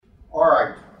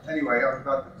Anyway, I was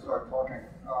about to start talking,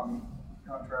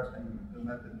 contrasting the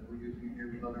method that we're using here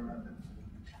with other methods.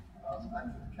 And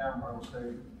for the camera, I will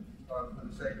say, for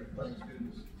the sake of letting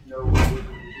students know what we're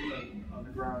doing on the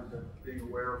grounds that being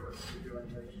aware of what we're doing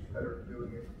makes you better at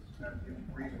doing it, and gives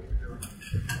you reason to do it.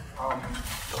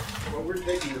 Well, we're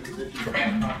taking the position of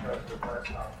contrast with last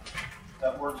time.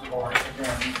 That works of art,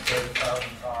 again, says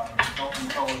 1,000 times,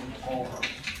 self-intelligible.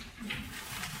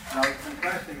 And I was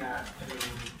contrasting that to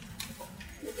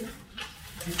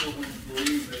people who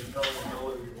believe that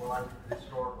intelligibility relies on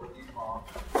historical epoch,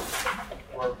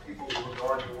 or people who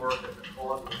regard the work as a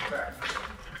cause and effect,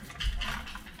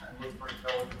 and look for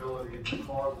intelligibility in the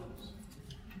causes,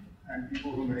 and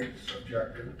people who make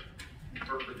subjective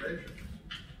interpretations.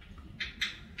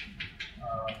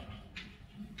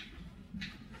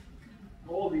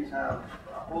 All these are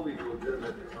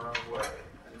legitimate in their own way,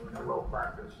 and when they're well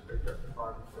practiced, they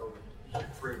justify themselves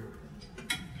supremely.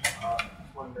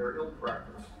 When they're ill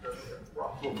practiced, that's a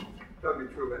problem. It doesn't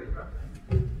be true of any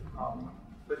method.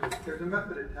 But there's a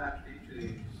method attached to each of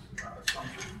these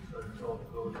assumptions that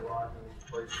intelligibility lies in these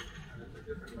places, and it's a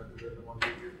different method than the one we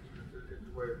use. It's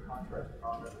a way of contrasting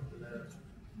our method to theirs.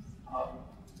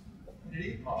 In an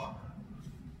epoch,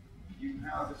 you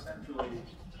have essentially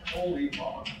a whole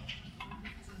epoch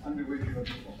under which you have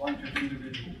a bunch of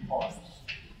individual parts.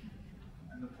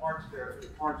 And the parts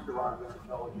derive their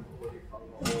intelligibility from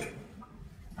the whole.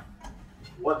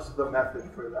 What's the method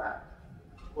for that?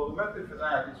 Well, the method for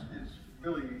that is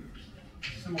really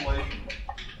assimilation.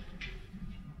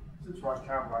 Since we're on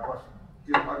camera,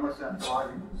 I must have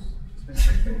driving this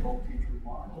whole teacher of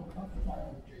mine.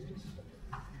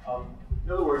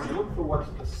 In other words, you look for what's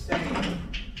the same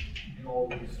in all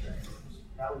these things.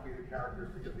 That would be the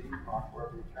characteristic of the epoch,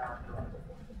 wherever you characterize it.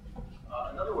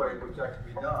 Another way in which that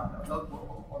can be done, a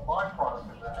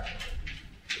byproduct of that,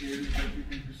 is that you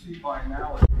can perceive by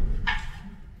analogy.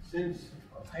 Since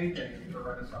a painting is a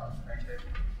Renaissance painting,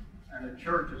 and a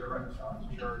church is a Renaissance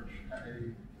church,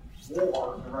 and a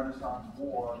war is a Renaissance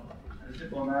war, and a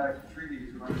diplomatic treaty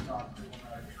is a Renaissance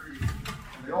diplomatic treaty,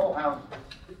 and they all have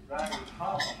that in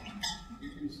common, you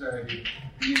can say,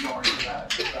 these are to that,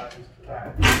 that is to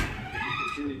that. You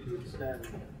continue to extend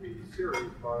the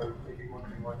series by taking one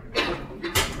thing like another.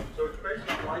 So it's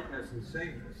basically likeness and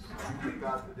sameness. You leave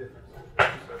out the differences.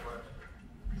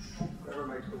 Whatever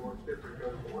makes the words different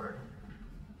goes away.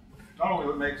 Not only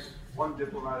what makes one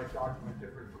diplomatic document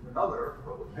different from another,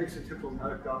 but what makes a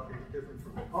diplomatic document different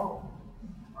from a poem.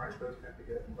 All right, those tend to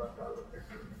get left out of the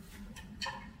picture.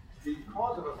 The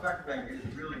cause of effect thing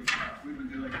is really, we've been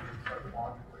dealing with it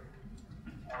psychologically.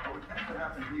 What tends to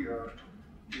happen here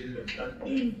is that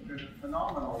there's a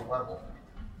phenomenal level.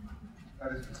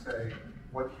 That is to say,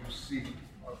 what you see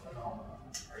of phenomena.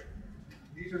 Right?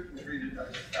 These are treated as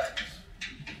effects.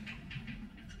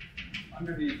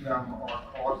 Underneath them are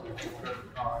causes at whatever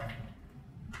time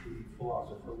the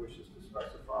philosopher wishes to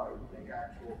specify being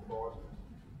actual causes.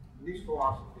 In these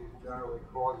philosophies, generally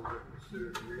causes are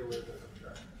considered realer than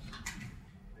effects.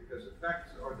 Because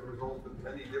effects are the result of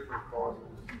many different causes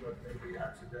that may be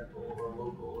accidental or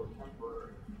local or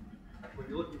temporary. When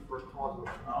you're looking for a cause of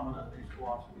a phenomenon, these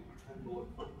philosophies tend to look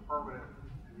for permanent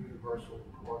and universal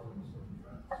causes of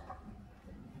events.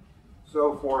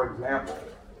 So, for example,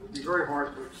 it would be very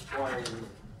hard to explain,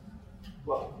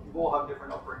 well, you all have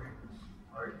different upbringings,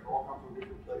 right? You all come from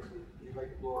different places. You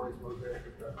make a glorious mosaic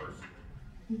of diversity.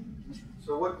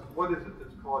 So what is it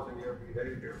that's causing your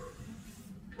behavior?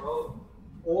 Well,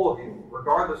 all of you,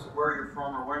 regardless of where you're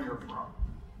from or when you're from.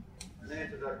 And the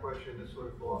answer to that question, this sort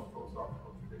of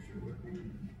philosophical tradition would be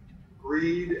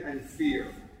greed and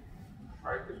fear.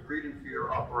 Right? Because greed and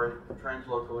fear operate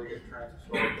translocally and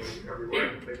transhistorically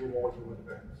everywhere. They move always with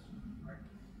events.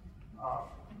 Right?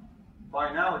 By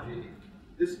analogy,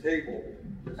 this table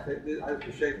has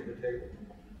the shape of a table.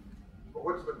 But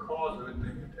what's the cause of it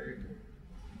being a table?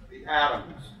 The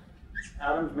atoms.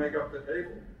 Atoms make up the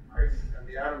table. Right? And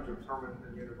the atoms are permanent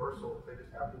and universal. They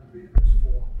just happen to be in this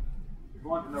form. If you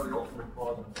want to know the ultimate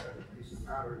cause of a piece of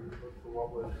matter, you look for what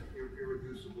was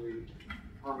irreducibly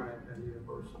permanent and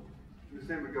universal. And the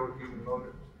same would go with human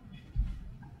motives.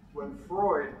 When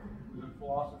Freud, who's a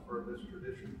philosopher of this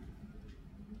tradition,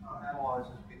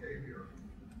 analyzes behavior,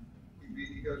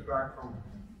 he goes back from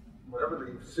whatever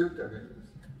the symptom is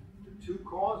to two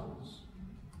causes,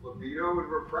 libido and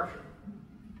repression,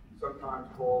 sometimes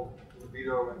called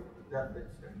libido and the death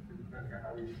instinct, depending on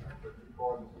how you put the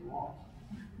causes you want.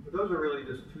 But those are really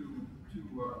just two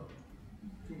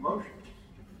motions.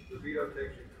 Libido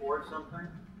takes you towards something,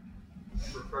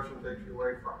 repression takes you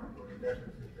away from it, or the death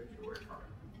instinct takes you away from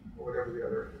it, or whatever the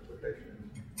other interpretation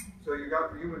is. So you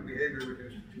got human behavior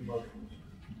reduced to two motions.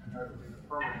 And that would be the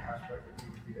permanent aspect of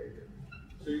human behavior.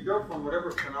 So you go from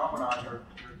whatever phenomenon you're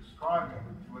describing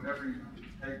to whatever you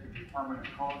take to be permanent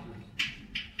causes.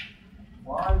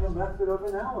 Why the method of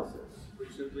analysis,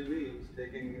 which simply means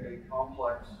taking a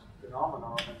complex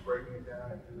phenomenon and breaking it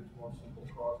down into its more simple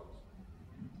causes.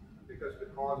 Because the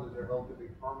causes are held to be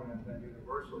permanent and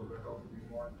universal, they're held to be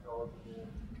more intelligible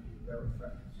in their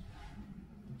effects.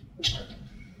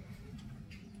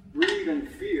 Greed and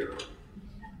fear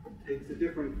takes a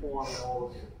different form in all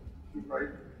of you, right?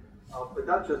 But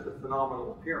that's just a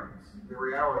phenomenal appearance. The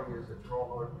reality is that you're all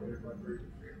motivated by greed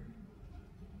and fear.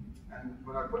 And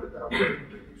when I put it that way,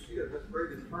 you see it has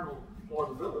great internal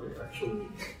plausibility, actually,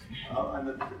 and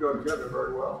that they go together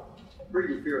very well. Greed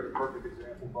and fear is a perfect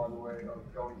example, by the way, of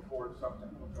going towards something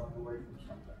or going away from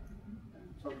something. And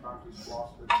sometimes these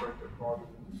philosophers break their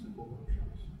causes into simple notions.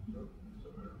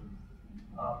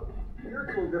 Here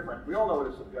it's a little different. We all know what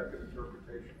a subjective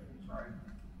interpretation is, right?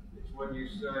 It's when you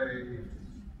say,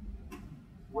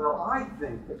 well, I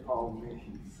think the poem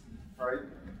means, right?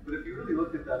 But if you really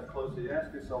look at that closely, you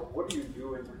ask yourself, what are you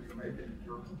doing when you make an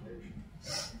interpretation,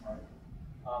 right?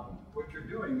 What you're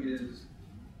doing is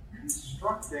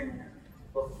constructing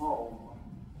the poem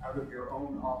out of your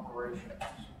own operations.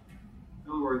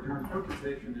 In other words, your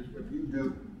interpretation is what you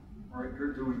do, right?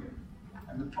 You're doing it.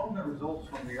 And the poem that results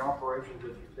from the operations that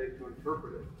you take to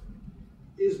interpret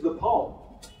it is the poem,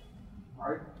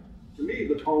 right? To me,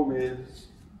 the poem is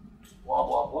blah,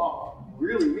 blah, blah.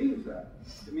 Really means that.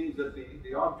 It means that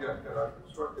the object that I've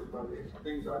constructed by the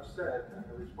things I've said and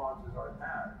the responses I've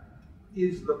had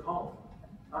is the poem.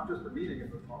 Not just the meaning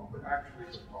of the poem, but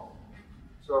actually the poem.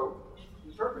 So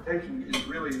interpretation is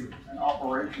really an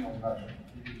operational method.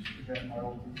 To use, again, my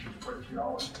old teacher's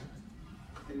phraseology.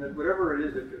 In that whatever it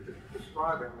is that you're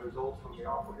describing results from the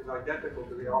is identical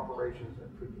to the operations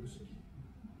that produce it.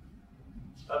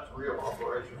 That's real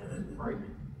operationalism, right?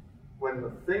 When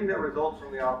the thing that results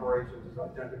from the operations is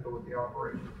identical with the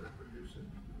operations that produce it.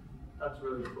 That's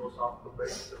really the philosophical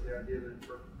basis of the idea that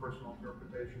personal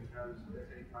interpretation has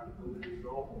any kind of validity at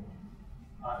all.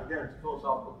 Again, it's a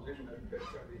philosophical position that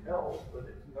can be held, but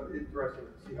it's interesting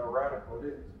to see how radical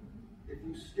it is. If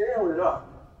you scale it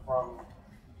up from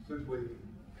simply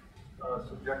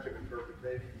subjective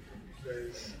interpretation, you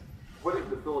say, what is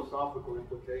the philosophical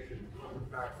implication of the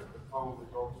fact that the poem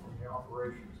results from the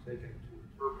operations taken to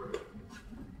interpret it?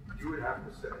 You would have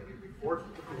to say, you'd be forced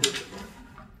to position,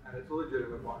 and it's a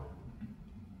legitimate one.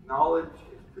 Knowledge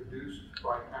is produced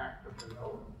by act of the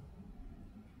knower.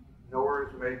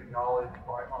 Knowers make knowledge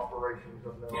by operations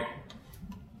of their own.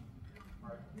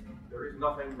 Right? There is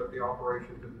nothing but the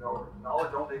operations of knowers.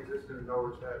 Knowledge only exists in a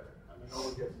knower's head. And the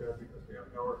knower gets there because the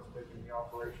knower is taking the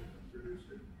operations and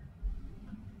produced it.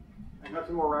 And that's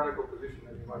a more radical position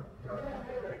than you might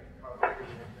take. I'll give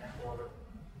you an example of it.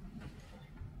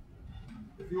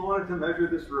 If you wanted to measure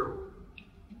this rule,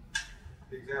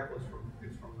 the example is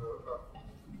from the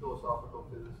philosophical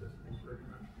physicist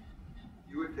Friedman.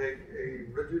 You would take a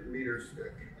rigid meter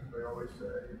stick, as they always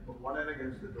say, put one end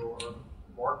against the door,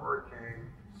 mark where it came,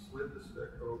 slid the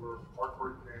stick over, mark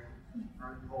where it came,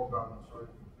 right? Hold on, sorry.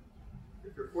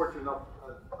 If you're fortunate enough,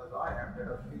 as I am, to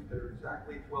have feet that are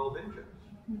exactly 12 inches,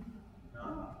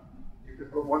 you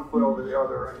could put one foot over the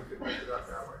other and you could measure that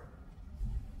that way.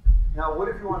 Now, what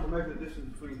if you want to measure the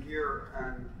distance between here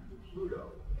and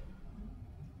Pluto?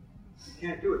 You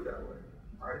can't do it that way,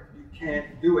 right? You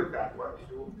can't do it that way.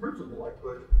 So in principle, I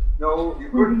could. No, you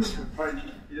couldn't. Right?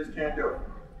 You just can't do it.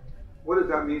 What does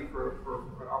that mean for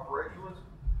an operationalist?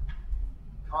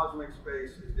 Cosmic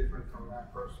space is different from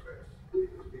macro space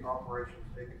because the operations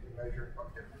taken to measure are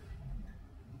different.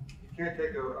 You can't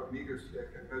take a meter stick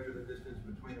and measure the distance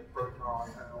between a proton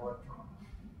and an electron.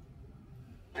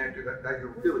 You can't do that.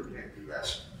 You really can't do that.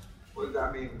 What does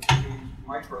that mean? It means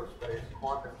microspace,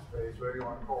 quantum space, whatever you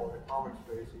want to call it, atomic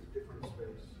space is different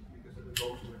space because it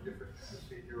results in a different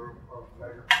procedure of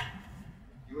measurement.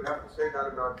 You would have to say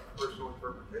that about personal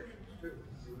interpretations too.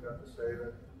 You would have to say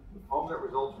that the poem that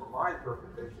results from my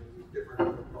interpretation is different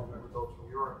from the poem that results from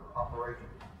your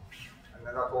operations. And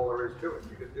then that's all there is to it,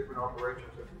 because different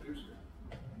operations have produced it.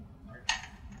 Right?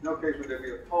 In no case would there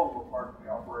be a poem apart from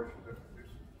the operations that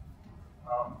produced it.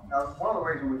 Now, one of the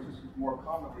ways in which this is more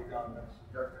commonly done than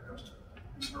subjective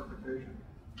interpretation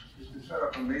is to set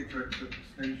up a matrix of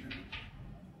distinction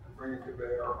and bring it to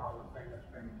bear on the thing that's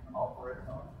being operated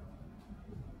on.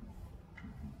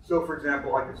 So, for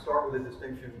example, I could start with a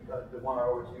distinction, the one I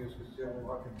always use because it's the only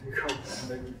one I can think of and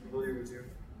make me familiar with you.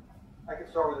 I could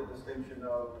start with a distinction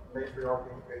of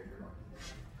matriarchy and patriarchy.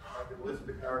 I could list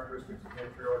the characteristics of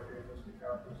matriarchy and list the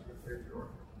characteristics of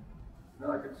patriarchy. Then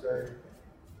I could say,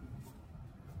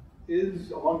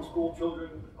 is among school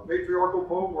children a patriarchal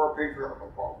poem or a patriarchal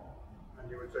poem?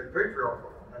 And you would say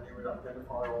patriarchal, and then you would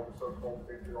identify all the so-called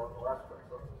patriarchal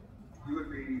aspects of it. You would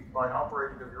be, by an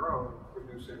operation of your own,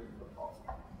 producing the poem.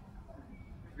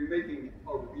 You'd be making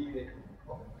a reading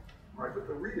poem, right? But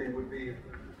the reading would be, if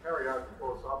you carry out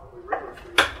philosophically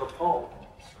rigorously, the poem.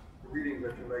 The reading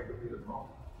that you make would be the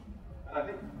poem. And I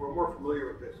think we're more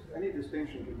familiar with this. Any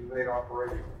distinction can be made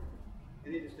operationally.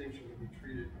 Any distinction can be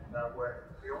treated in that way.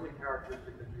 The only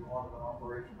characteristic that you want of an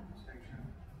operational distinction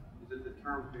is that the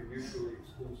terms be mutually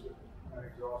exclusive and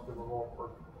exhaustive of all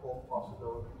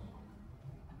possibilities.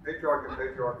 Patriarch and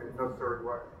patriarch in no third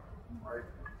way, right?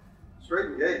 Straight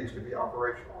and gay used to be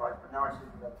operational, right? But now I see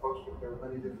from that poster there are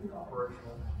many different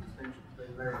operational distinctions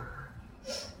being made.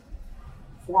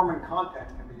 Form and content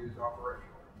can be used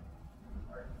operationally,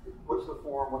 right? What's the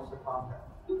form? What's the content?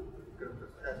 You could have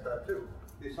just asked that too.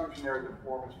 The assumption there is that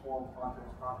form is form, content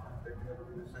is content. They can never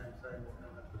be the same thing, and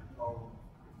that's the sole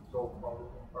problem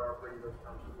by bringing those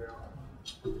terms to bear.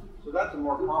 So that's a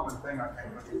more common thing, I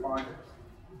think, when you find it.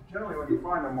 Generally, when you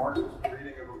find a Marxist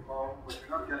reading of a poem, what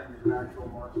you're not getting is an actual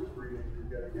Marxist reading, you're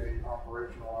getting a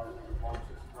operationalizing of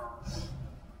Marxist terms.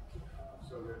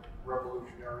 So that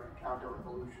revolutionary and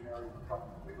counter-revolutionary become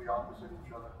completely opposite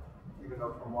each other, even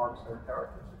though for Marx their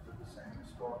characteristics are the same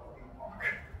historical epoch.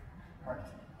 Right?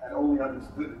 And only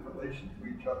understood in relation to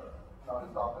each other, not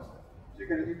as opposite. So you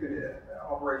can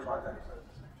operationalize any such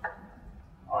distinction.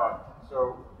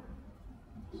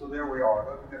 So there we are.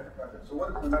 Those are different methods. So what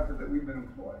is the method that we've been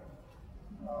employing?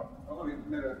 Let me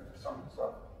sum this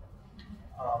up.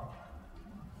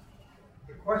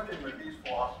 The question that these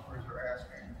philosophers are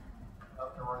asking,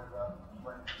 to write about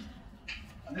language,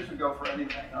 and this would go for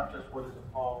anything, not just what is a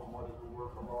poem, what is a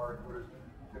work of art, what is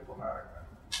a diplomatic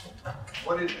method.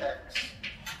 What is X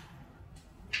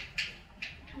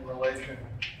in relation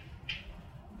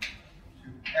to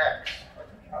X, like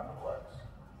a capital X,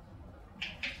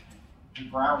 the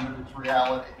ground of its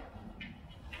reality?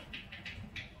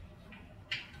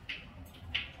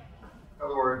 In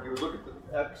other words, you would look at the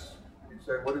X and you'd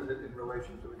say, what is it in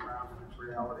relation to the ground of its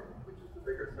reality, which is the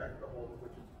bigger thing, the whole of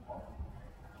which is the poem.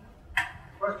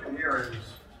 The question here is,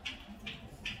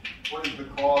 what is the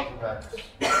cause of X?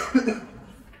 Because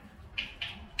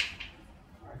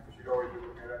you'd always be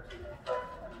looking at X and effect,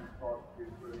 and the cause would be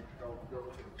including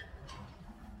intelligibility.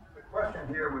 The question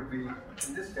here would be,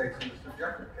 in this case, in the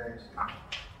subjective case,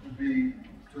 would be,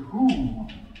 to whom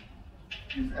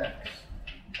is X?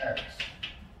 X.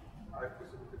 Right?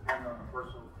 Because it would depend on the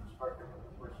personal perspective of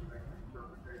the person making the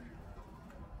interpretation.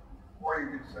 Or you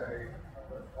could say, I'm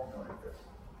going to formulate this.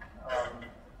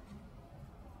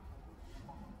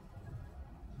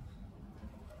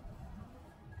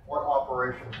 What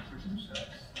operations produce X?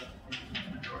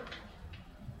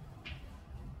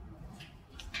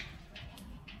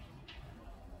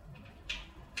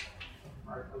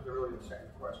 Right, those are really the same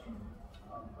question,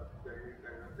 but they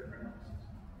have different emphasis.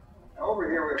 Now over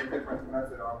here we have a different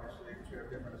method, obviously, because we have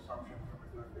different assumptions and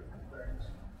we're doing different things.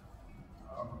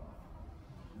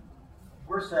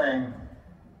 We're saying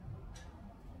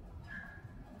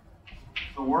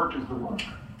the work is the work.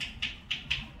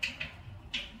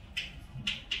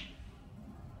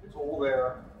 It's all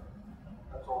there.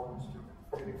 That's all there is to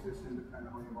it. It exists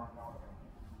independently of our knowing.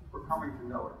 We're coming to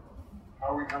know it. How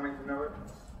are we coming to know it?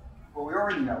 Well, we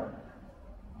already know it.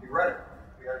 We read it.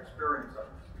 We had experience of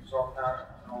it. We saw patterns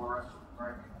and all the rest of it,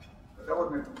 right? But that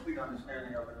wasn't a complete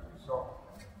understanding of it as we saw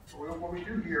it. But what we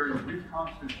do here is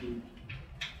reconstitute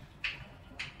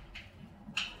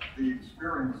the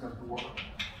experience of the work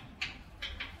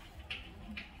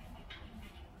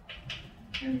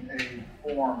in a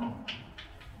form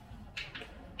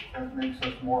that makes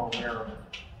us more aware of it.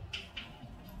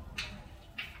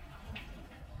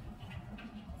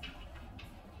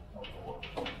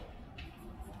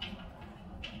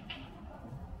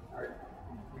 Right.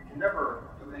 We can never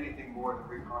do anything more than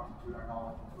reconstitute our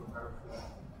knowledge into a better form.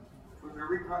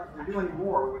 If we do any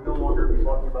more, we would no longer be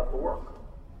talking about the work.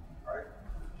 Right?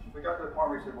 If we got to the point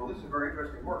where we said, well, this is a very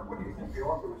interesting work. What do you think the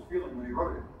author was feeling when he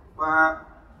wrote it?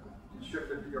 It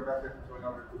shifted your method to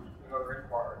another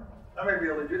inquiry. That may be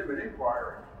a legitimate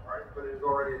inquiry, right? But it is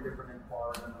already a different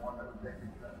inquiry than the one that would take you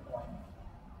to that point.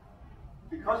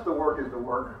 Because the work is the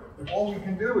work, all we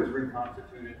can do is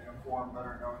reconstitute it in a form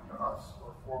better known to us,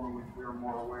 or a form in which we are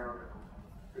more aware of it.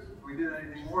 Because if we did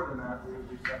anything more than that, we would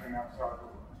be stepping outside the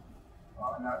work.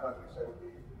 And that, as we say, would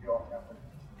be off method.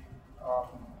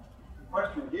 The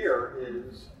question here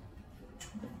is,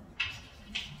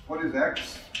 what is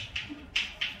X?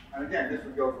 And again, this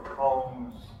would go for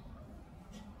poems.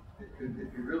 If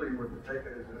you really were to take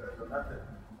it as a method,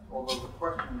 although the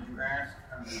questions you ask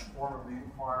and the form of the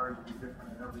inquiry would be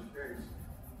different in every case.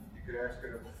 You could ask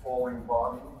it of a falling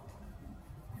body.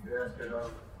 You could ask it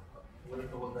of a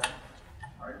political event,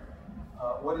 right?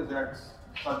 What is X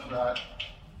such that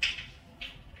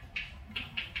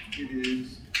it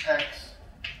is X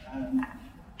and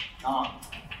not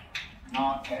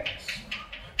X?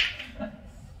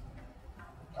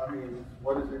 I mean,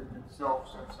 what is it itself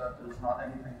such that there is not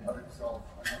anything but itself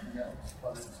and nothing else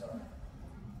but itself?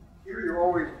 Here you're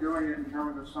always doing it in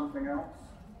terms of something else.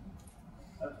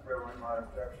 That's really my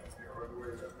objection here, or the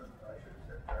way that I should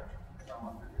say objection, because I'm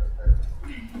on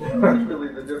videotape. That's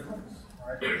really the difference,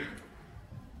 right?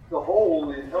 The whole,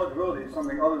 the intelligibility is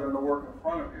something other than the work in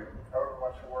front of you. However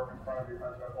much the work in front of you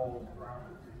has that whole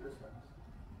grounded its existence.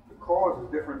 The cause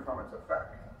is different from its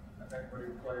effect, as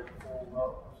anybody who plays the pool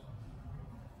knows.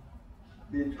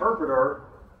 The interpreter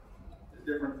is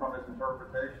different from his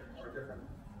interpretation, or different.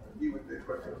 He would say,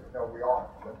 no, we are.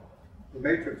 But the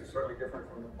matrix is certainly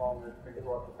different from the poem that things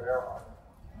brought to bear on.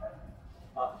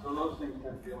 So those things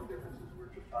tend to deal with differences. We're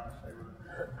just trying to say with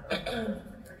the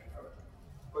interpretation of it.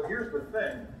 But here's the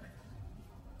thing.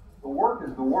 The work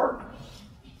is the work.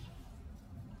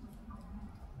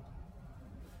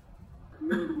 It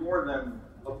means more than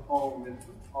the poem is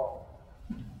the poem.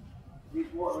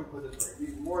 He's more, let me put it this way,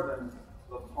 he's more than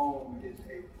the poem is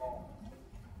a poem.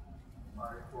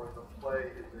 Right? Or the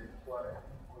play is a play.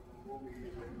 Or the movie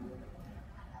is a movie.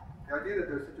 The idea that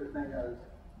there's such a thing as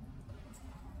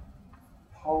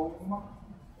poem,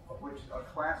 of which a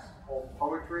class called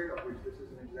poetry, of which this is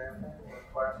an example, or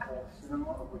a class called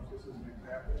cinema, of which this is an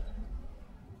example,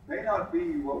 may not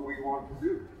be what we want to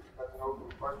do. That's an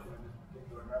open question in this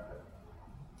particular method.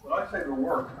 When I say the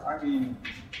work, I mean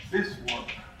this work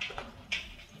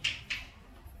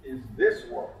is this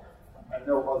work and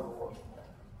no other work.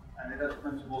 And it has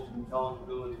principles of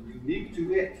intelligibility unique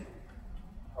to it.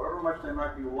 However much they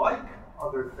might be like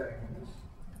other things,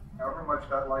 however much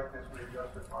that likeness may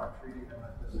justify treating them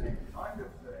as the same kind of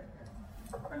thing,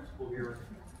 the principle here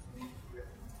is unique to it.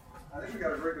 I think we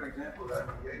got a very good example of that in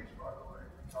the Yates, by the way,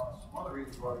 because one of the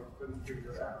reasons why we couldn't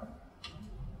figure it out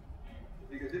is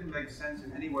because it didn't make sense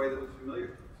in any way that was familiar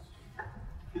to us.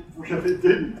 It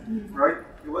didn't, right?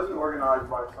 It wasn't organized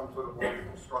by some sort of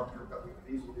logical structure that we could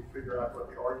easily figure out what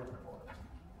the argument was.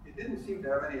 It didn't seem to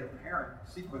have any apparent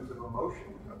sequence of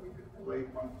emotions that we could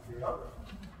relate one to the other.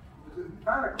 It was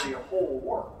emphatically a whole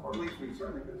work, or at least we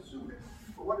certainly could assume it.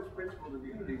 But what its principles of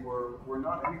unity were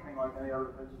not anything like any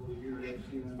other principles of unity I've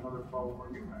seen in another poem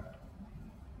or you had.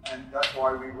 And that's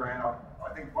why we ran up.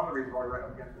 I think one of the reasons why we ran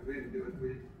up against it, we didn't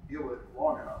deal with it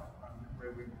long enough. I'm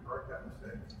afraid we can correct that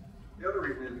mistake. The other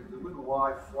reason is because it wouldn't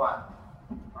lie flat.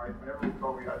 Right? Whenever we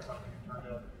thought we had something, it turned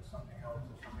out to be something else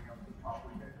or something else was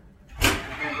complicated. It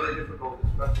became very difficult to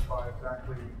specify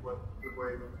exactly what the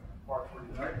way the parts were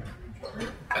uniting to each other.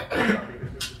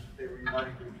 Because they were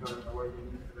uniting to each other in the way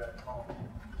unique to that poem.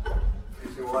 You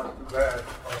say, well, that's too bad.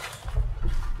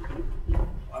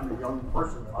 I'm a young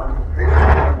person and I'm impatient.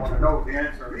 I want to know the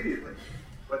answer immediately.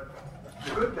 But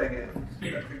the good thing is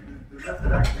that the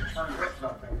method actually turns up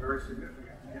something very significant.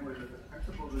 Namely, that the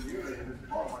principles of unity in this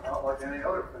poem are not like any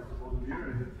other principles of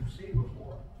unity that you've seen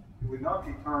before. It would not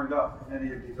be turned up in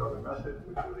any of these other methods,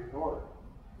 which would ignore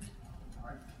it.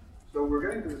 Right? So we're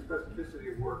getting to the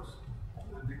specificity of works to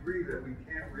the degree that we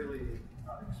can't really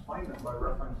explain them by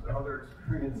reference to other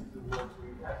experiences of works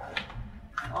we've had.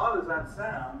 Odd as that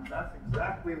sounds, that's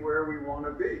exactly where we want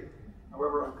to be.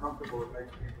 However uncomfortable it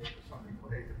makes people to some people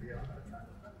hate to be on that kind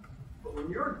of thing. But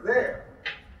when you're there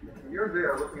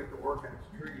looking at the work in its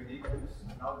true uniqueness,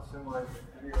 not assimilating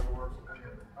any other works of any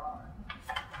other kind,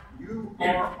 you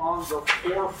are on the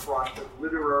forefront of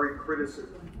literary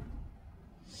criticism,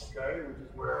 okay, which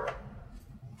is where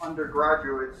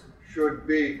undergraduates should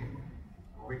be.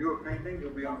 When we do a painting,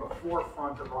 you'll be on the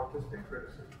forefront of artistic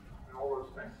criticism and all those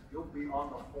things. You'll be on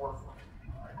the forefront,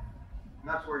 right? And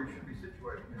that's where you should be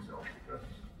situating yourself because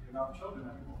you're not children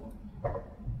anymore.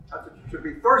 That's what you should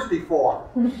be thirsty for.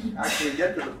 Actually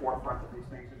get to the forefront of these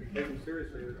things and be taken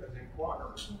seriously as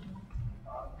inquirers.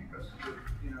 Because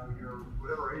you're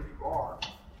whatever age you are,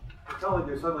 it's not like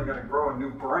you're suddenly going to grow a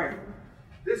new brain.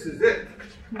 This is it.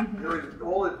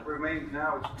 All that remains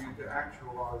now is for you to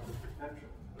actualize the potential.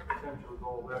 The potential is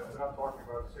all there. We're not talking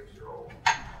about a 6-year-old.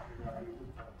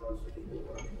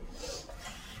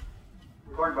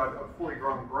 We're talking about a fully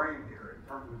grown brain here in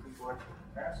terms of its intellectual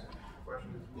capacity. The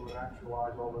question is, will it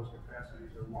actualize all those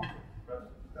capacities or won't it?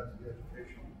 That's the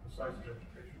decisive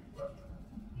educational question.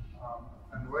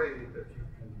 And the way that you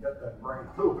can get that brain a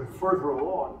little bit further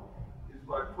along is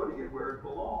by putting it where it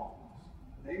belongs,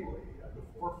 namely at the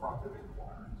forefront of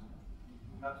inquiries.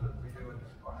 That's what we do in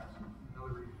this class.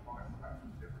 Another reason why class is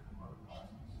different from other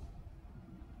classes.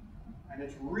 And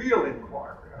it's real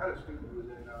inquiry. I had a student who was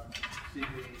in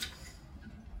CB.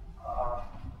 I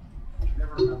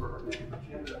never remember her name, but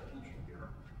she ended up teaching here.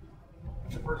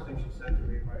 And the first thing she said to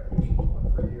me, she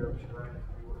went for a year, she ran into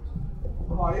me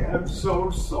was, "I am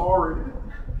so sorry."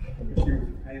 She was a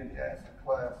pain in the ass in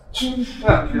class.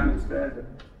 Well, she understands it.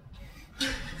 She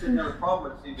said, "Now the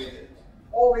problem with CB is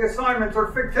all the assignments are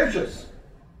fictitious.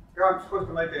 I'm supposed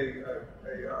to make a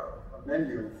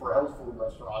menu for a health food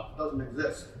restaurant. It doesn't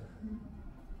exist."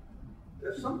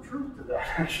 There's some truth to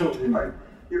that, actually. Right?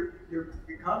 You're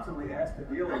constantly asked to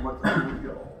deal with what's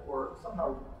unreal, or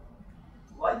somehow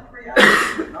like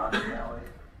reality, but not reality.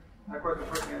 And of course, the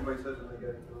first thing anybody says when they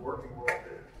get into the working world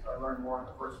is, "I learned more in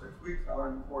the first 6 weeks. I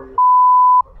learned 40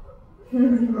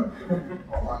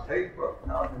 on tape, but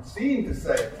now I've been seen to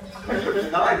say it. I could have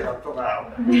denied it up till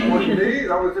now. I wasn't me.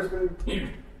 I was just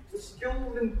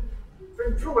skilled in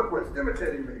ventriloquist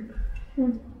imitating me.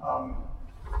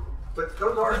 But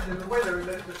those are, in a way, they're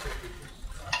fictitious.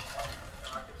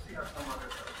 I can see how someone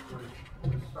who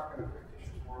was stuck in a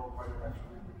fictitious world might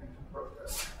eventually begin to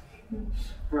protest.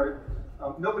 Right?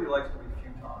 Nobody likes to be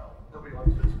futile. Nobody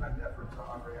likes to spend efforts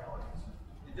on realities.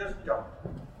 You just don't.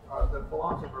 The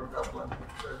philosopher Dublin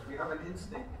says we have an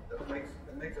instinct that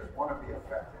makes us want to be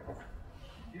effective.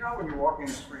 You know when you're walking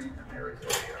the street and there is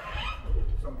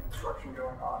some construction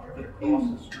going on, you have to cross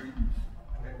the street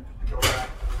and to go back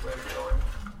to the way you're going,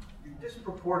 you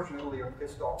disproportionately are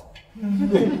pissed off.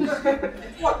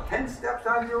 It's what, 10 steps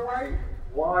out of your way?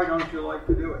 Why don't you like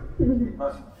to do it?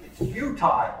 Because it's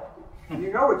futile.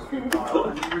 You know it's futile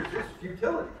and you resist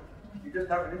futility. You just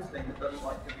have an instinct that doesn't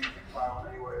like to be futile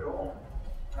in any way at all.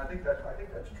 And I think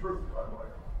that's true, by the way.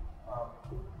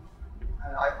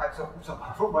 And so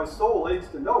what my soul aches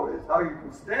to know is how you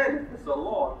can stand it for so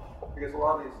long, because a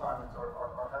lot of the assignments have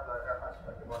that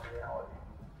aspect of unreality.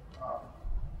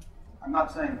 I'm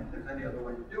not saying that there's any other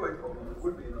way to do it, although there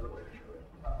would be another way to do it.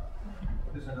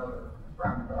 There's another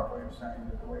roundabout way of saying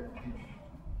that the way to teach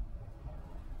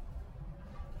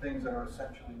things that are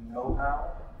essentially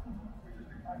know-how, which is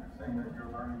the kind of thing that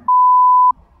you're learning,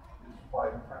 is by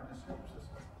an apprenticeship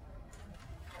system.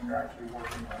 And you're actually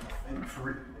working on things for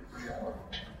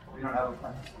reality. We don't have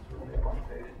apprentices, we only have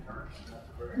unpaid interns, and that's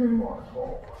a very broad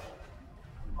goal.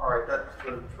 All right, that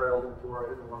sort of trailed into where I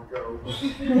didn't want to go.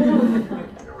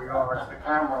 Here we are, it's the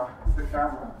camera. It's the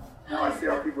camera. Now I see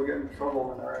how people get in trouble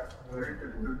when they're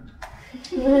interviewed.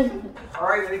 All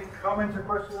right, any comments or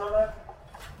questions on that?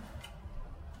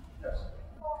 Yes.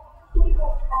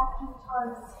 People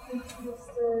oftentimes confuse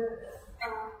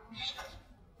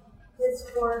this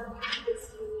work, this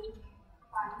unique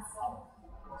by itself,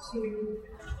 to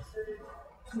sort of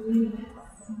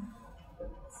uniqueness of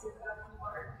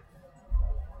work.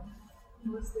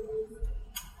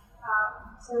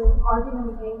 So argument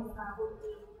against that would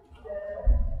be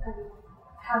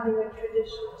having a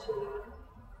tradition to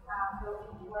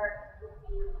building work would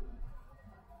be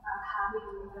having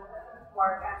the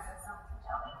work as a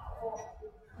self-intelligible.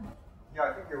 Yeah, I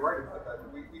think you're right about that.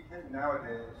 We tend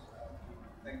nowadays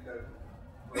to think that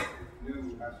what is new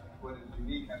what is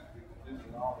unique has to be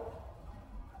completely novel.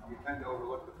 And we tend to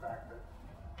overlook the fact that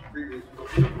previous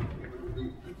books were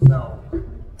unique themselves.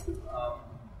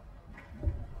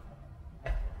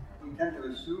 We tend to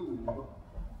assume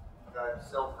that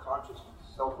self-consciousness,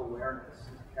 self-awareness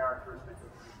is a characteristic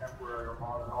of contemporary or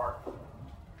modern art.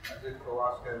 As if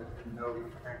Velasquez didn't know he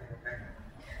was painting a painting.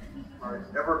 Right?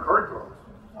 It never occurred to him.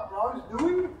 That's what I was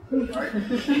doing. Right?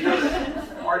 You know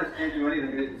that artists can't do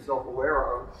anything they isn't self-aware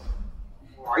of.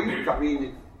 Right? I mean,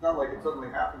 it's not like it suddenly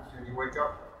happens to you and you wake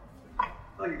up.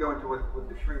 It's like you go into what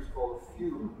the shrinks call a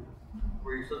fugue,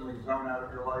 where you suddenly zone out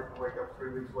of your life and wake up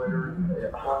 3 weeks later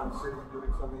and fall in the city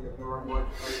doing something you've never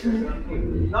watched.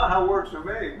 Not how works are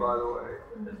made, by the way.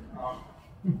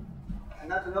 And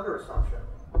that's another assumption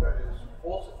that is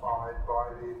falsified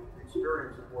by the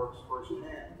experience of works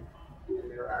firsthand in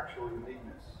their actual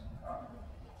uniqueness.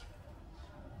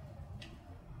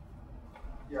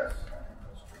 Yes, I think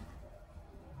that's true.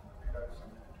 I think that's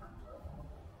something in terms of.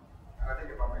 And I think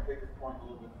if I may take the point a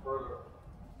little bit further,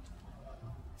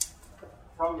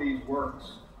 from these works,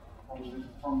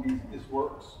 this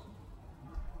works,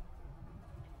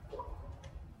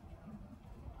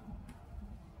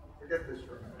 forget this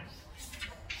for a minute.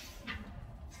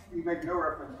 We make no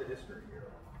reference to history here.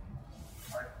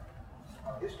 Right?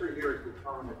 History here is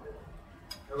determinative.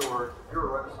 In other words, if you're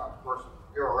a Renaissance person,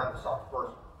 you're a Renaissance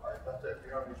person. Right? That's it.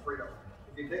 You don't have any freedom.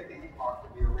 If you take the epoch to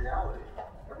be a reality,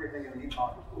 everything in the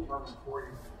epoch is determined for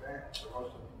you in advance for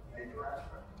most of the major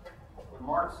aspects. When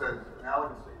Marx says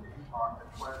analogously, the on that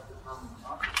class determines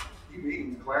consciousness. You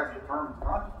mean class determines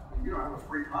consciousness. I mean, you don't have a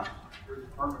free consciousness. You're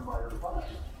determined by your class.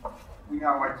 We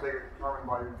now might say you're determined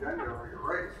by your gender or your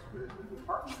race, but it's a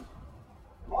determinant.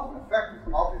 Cause and effect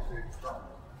is obviously a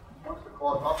determinant. Once the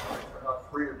cause operates, they're not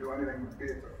free to do anything to beat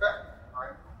its effect,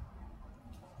 right?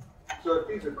 So if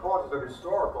these are causes are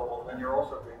historical, then you're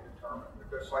also being determined. If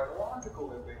they're psychological,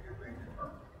 then you're being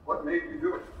determined. What made you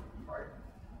do it, right?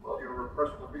 Well, your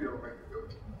repressed libido made you do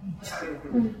it.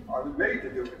 I was made to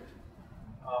do it.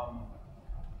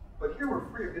 But here we're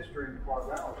free of history and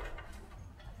causality.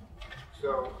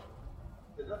 So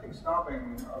there's nothing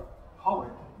stopping a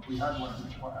poet, we had one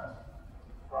in class,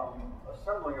 from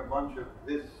assembling a bunch of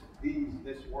this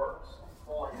works,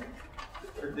 calling it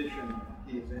the tradition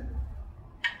he is in.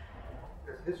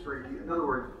 Because history, in other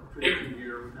words, tradition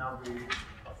here would now be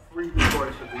a free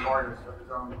choice of the artist of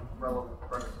his own relevant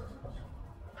predecessors.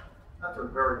 That's a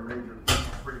very major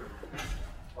freedom,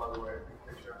 by the way,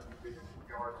 in case you haven't been in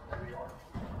the arts and the art.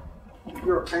 If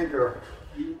you're a painter,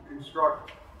 you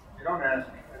construct, you don't ask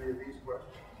any of these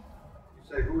questions. You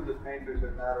say, who are the painters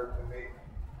that matter to me?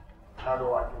 How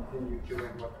do I continue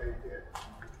doing what they did?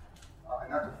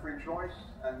 And that's a free choice,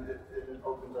 and it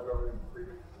opens up everything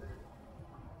freely.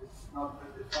 It's not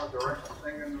a direct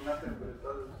thing in the method, but it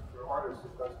does, for artists,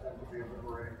 it does tend to be a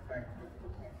liberating thing to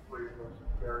become free of those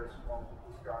various forms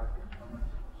of disguise.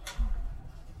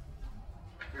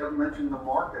 We haven't mentioned the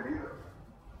market either.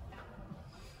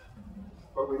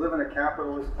 But we live in a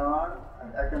capitalist time,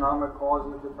 and economic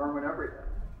causes determine everything.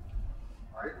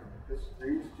 Right?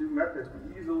 These two methods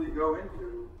easily go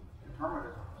into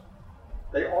determinism.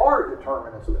 They are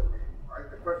deterministic. Right?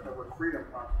 The question of what freedom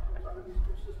constitutes under these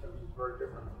two systems is very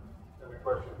different than the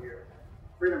question here.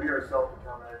 Freedom here is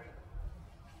self-determination.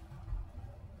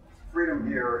 Freedom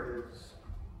here is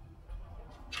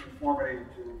conformity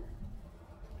to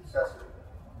necessity.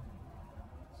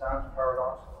 Sounds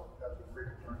paradoxical, but that's what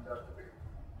freedom turns out to be.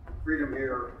 Freedom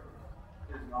here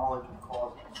is knowledge of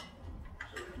causes,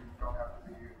 so that you don't have to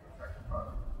be affected by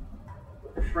them.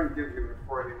 What the shrink gives you in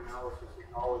Freudian analysis is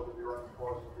knowledge of your own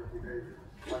causes of your behavior.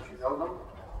 Once you know them,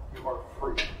 you are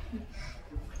free.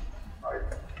 Right?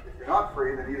 If you're not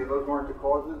free, then either those weren't the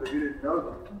causes or you didn't know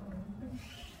them.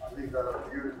 I leave that up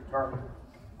to you to determine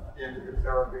at the end of your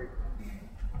therapy.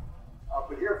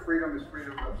 But here, freedom is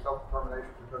freedom of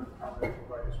self-determination, because determination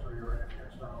by history or any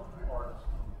external artist.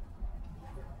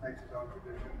 He makes his own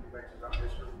tradition, he makes his own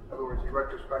history. In other words, he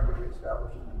retrospectively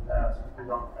establishes his past, his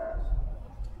own past.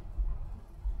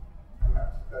 And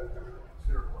that is a really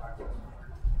considerable access to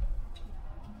freedom.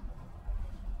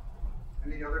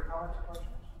 Any other comments or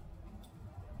questions?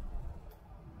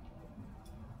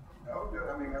 No?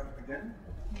 I mean, at the beginning?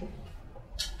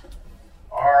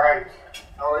 All right.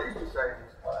 How I used to say in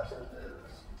these classes is,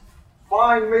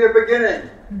 find me a beginning.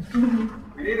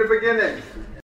 We need a beginning.